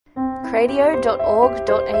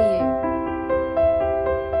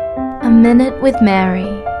www.catholic.radio.org.au. A Minute with Mary,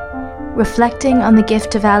 reflecting on the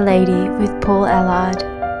gift of Our Lady with Paul Ellard.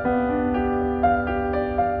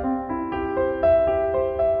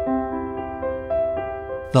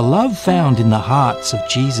 The love found in the hearts of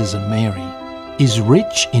Jesus and Mary is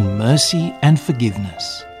rich in mercy and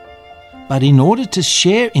forgiveness. But in order to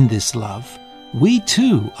share in this love, we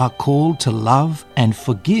too are called to love and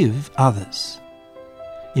forgive others.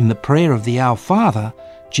 In the prayer of the Our Father,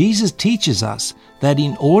 Jesus teaches us that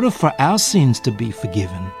in order for our sins to be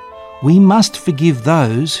forgiven, we must forgive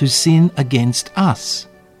those who sin against us.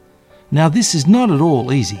 Now, this is not at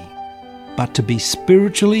all easy, but to be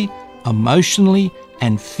spiritually, emotionally,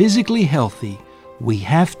 and physically healthy, we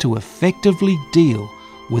have to effectively deal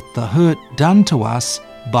with the hurt done to us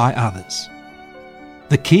by others.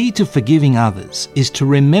 The key to forgiving others is to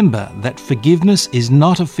remember that forgiveness is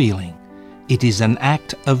not a feeling, it is an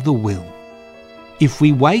act of the will. If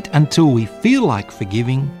we wait until we feel like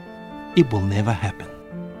forgiving, it will never happen.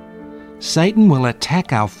 Satan will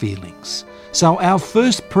attack our feelings, so our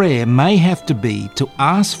first prayer may have to be to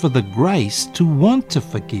ask for the grace to want to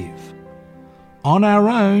forgive. On our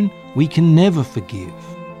own, we can never forgive.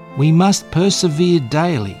 We must persevere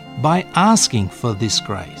daily by asking for this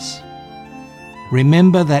grace.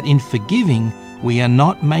 Remember that in forgiving, we are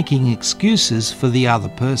not making excuses for the other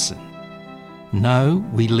person. No,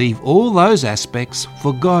 we leave all those aspects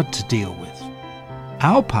for God to deal with.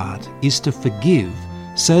 Our part is to forgive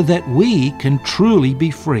so that we can truly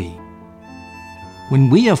be free. When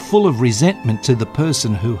we are full of resentment to the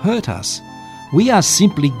person who hurt us, we are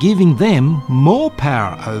simply giving them more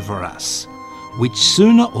power over us, which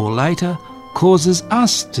sooner or later causes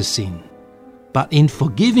us to sin. But in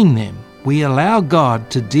forgiving them, we allow God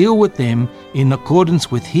to deal with them in accordance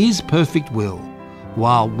with His perfect will,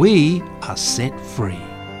 while we are set free.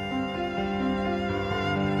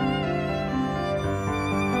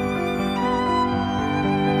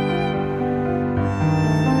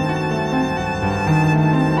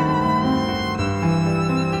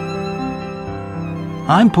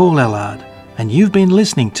 I'm Paul Ellard, and you've been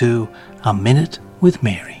listening to A Minute with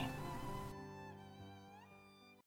Mary.